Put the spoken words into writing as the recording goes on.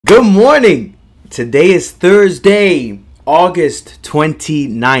Good morning. Today is Thursday, August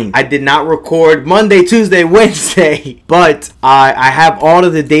 29th. I did not record Monday, Tuesday, Wednesday, but I have all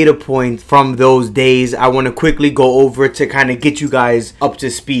of the data points from those days. I want to quickly go over to kind of get you guys up to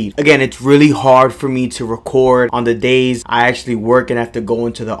speed. Again, it's really hard for me to record on the days I actually work and have to go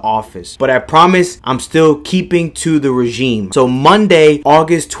into the office, but I promise I'm still keeping to the regime. So Monday,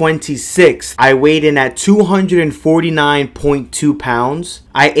 August 26th, I weighed in at 249.2 pounds.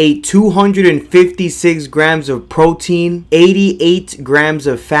 I ate 256 grams of protein, 88 grams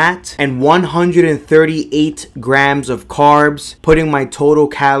of fat, and 138 grams of carbs, putting my total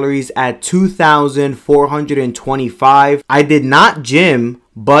calories at 2,425. I did not gym,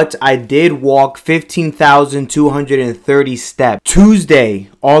 but I did walk 15,230 steps. Tuesday,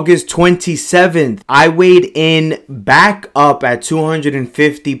 August 27th, I weighed in back up at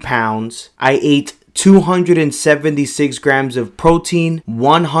 250 pounds. I ate 276 grams of protein,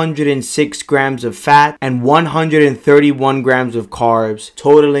 106 grams of fat, and 131 grams of carbs,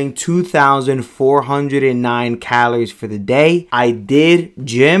 totaling 2,409 calories for the day. I did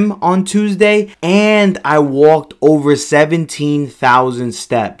gym on Tuesday, and I walked over 17,000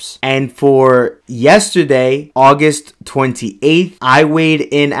 steps. And for yesterday, August 28th, I weighed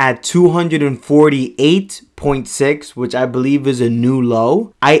in at 248.6, which I believe is a new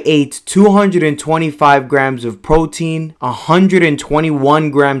low. I ate 225 grams of protein,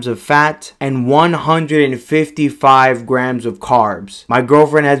 121 grams of fat, and 155 grams of carbs. My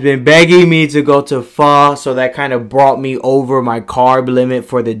girlfriend has been begging me to go to pho, so that kind of brought me over my carb limit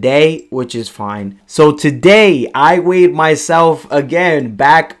for the day, which is fine. So today I weighed myself again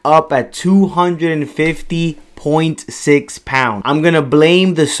back up at 250.6 pounds. I'm gonna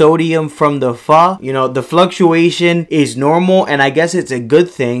blame the sodium from the pho. You know, the fluctuation is normal, and I guess it's a good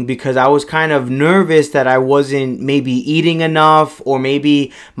thing because I was kind of nervous that I wasn't maybe eating enough, or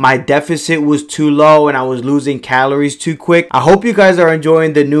maybe my deficit was too low and I was losing calories too quick. I hope you guys are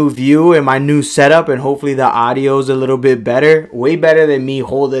enjoying the new view and my new setup, and hopefully the audio is a little bit better. Way better than me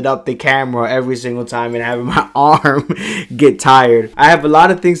holding up the camera every single time and having my arm get tired. I have a lot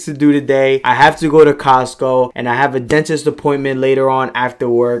of things to do today. I have to go to Costco, and I have a dentist appointment later on after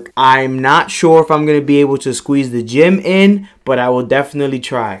work. I'm not sure if I'm going to be able to squeeze the gym in, but I will definitely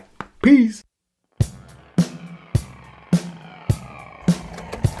try. Peace.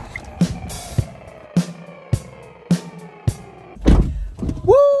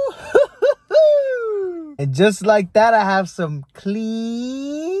 Woo! And just like that, I have some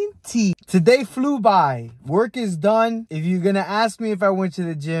clean teeth. Today flew by. Work is done. If you're gonna ask me if I went to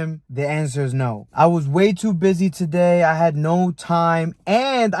the gym, the answer is no. I was way too busy today. I had no time.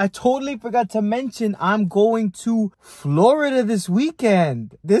 And I totally forgot to mention I'm going to Florida this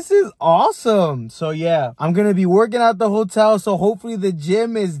weekend. This is awesome. So yeah, I'm gonna be working at the hotel, so hopefully the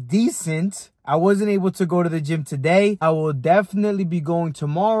gym is decent. I wasn't able to go to the gym today. I will definitely be going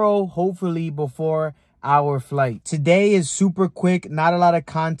tomorrow, hopefully before our flight. Today is super quick, not a lot of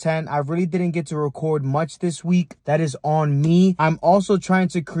content. I really didn't get to record much this week. That is on me. I'm also trying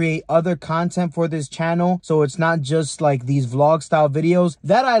to create other content for this channel, so it's not just like these vlog style videos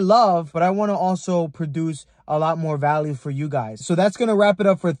that I love, but I want to also produce a lot more value for you guys. So that's gonna wrap it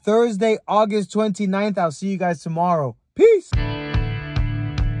up for Thursday, August 29th. I'll see you guys tomorrow. Peace.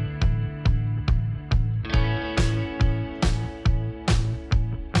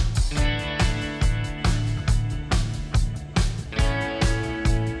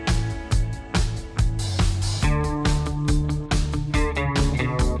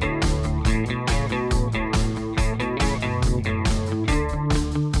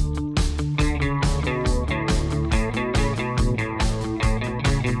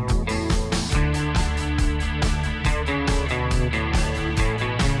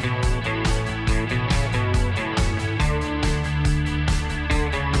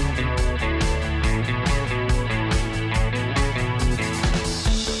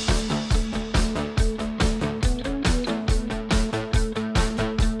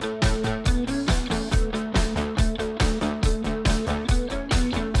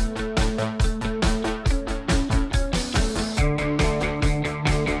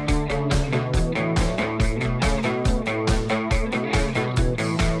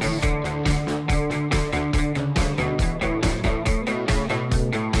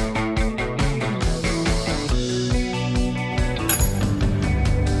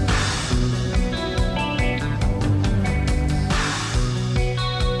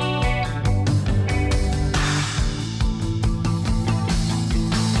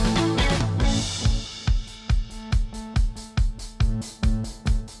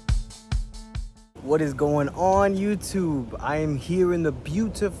 What is going on, YouTube? I am here in the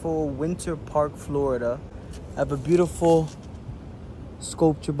beautiful Winter Park, Florida. I have a beautiful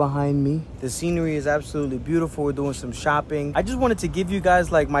sculpture behind me. The scenery is absolutely beautiful. We're doing some shopping. I just wanted to give you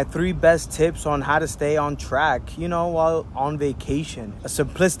guys like my 3 best tips on how to stay on track, you know, while on vacation. A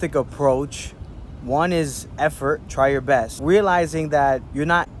simplistic approach. One is effort, try your best. Realizing that you're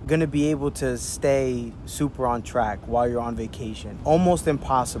not gonna be able to stay super on track while you're on vacation. Almost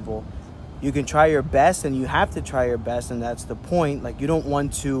impossible. You can try your best, and you have to try your best, and that's the point. Like, you don't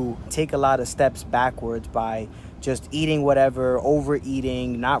want to take a lot of steps backwards by just eating whatever,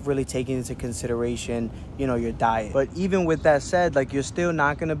 overeating, not really taking into consideration, you know, your diet. But even with that said, like, you're still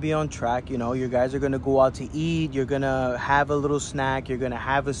not gonna be on track. You know, you guys are gonna go out to eat, you're gonna have a little snack, you're gonna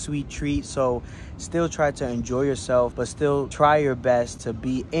have a sweet treat. So still try to enjoy yourself, but still try your best to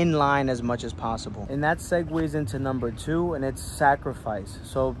be in line as much as possible. And that segues into number 2, and it's sacrifice.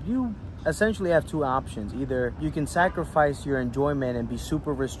 So you essentially have 2 options. Either you can sacrifice your enjoyment and be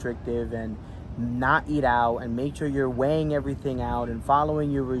super restrictive and not eat out and make sure you're weighing everything out and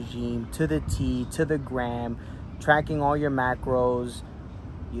following your regime to the T, to the gram, tracking all your macros,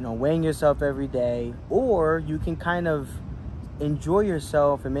 you know, weighing yourself every day. Or you can kind of enjoy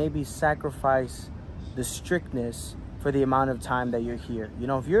yourself and maybe sacrifice the strictness for the amount of time that you're here. You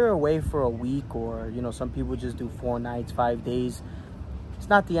know, if you're away for a week, or, you know, some people just do 4 nights, 5 days, it's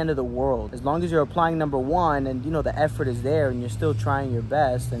not the end of the world. As long as you're applying number 1 and, you know, the effort is there and you're still trying your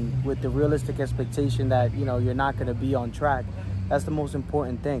best, and with the realistic expectation that, you know, you're not going to be on track, that's the most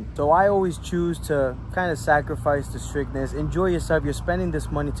important thing. So I always choose to kind of sacrifice the strictness. Enjoy yourself. You're spending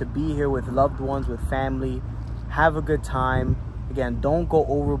this money to be here with loved ones, with family. Have a good time. Again, don't go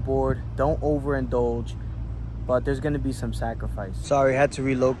overboard. Don't overindulge. But there's going to be some sacrifice. Sorry, I had to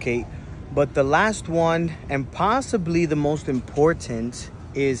relocate. But the last one, and possibly the most important,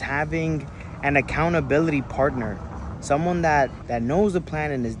 is having an accountability partner. Someone that knows the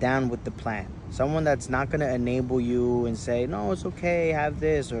plan and is down with the plan. Someone that's not going to enable you and say, no, it's okay, have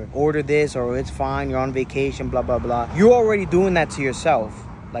this, or order this, or it's fine, you're on vacation, blah, blah, blah. You're already doing that to yourself.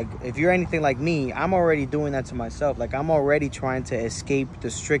 Like, if you're anything like me, I'm already doing that to myself. Like, I'm already trying to escape the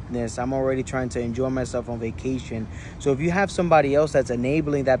strictness. I'm already trying to enjoy myself on vacation. So if you have somebody else that's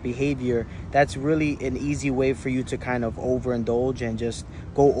enabling that behavior, that's really an easy way for you to kind of overindulge and just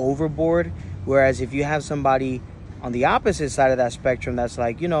go overboard. Whereas if you have somebody on the opposite side of that spectrum that's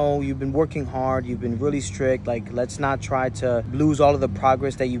like, you know, you've been working hard, you've been really strict, like, let's not try to lose all of the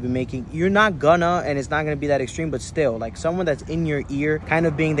progress that you've been making. You're not gonna, and it's not gonna be that extreme, but still, like, someone that's in your ear, kind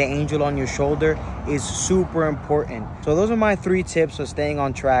of being the angel on your shoulder, is super important. So those are my 3 tips for staying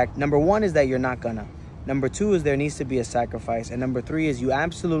on track. Number 1 is that you're not gonna. Number 2 is there needs to be a sacrifice. And number 3 is you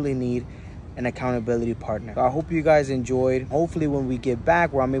absolutely need an accountability partner. So I hope you guys enjoyed. Hopefully when we get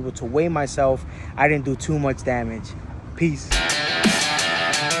back, where I'm able to weigh myself, I didn't do too much damage. Peace.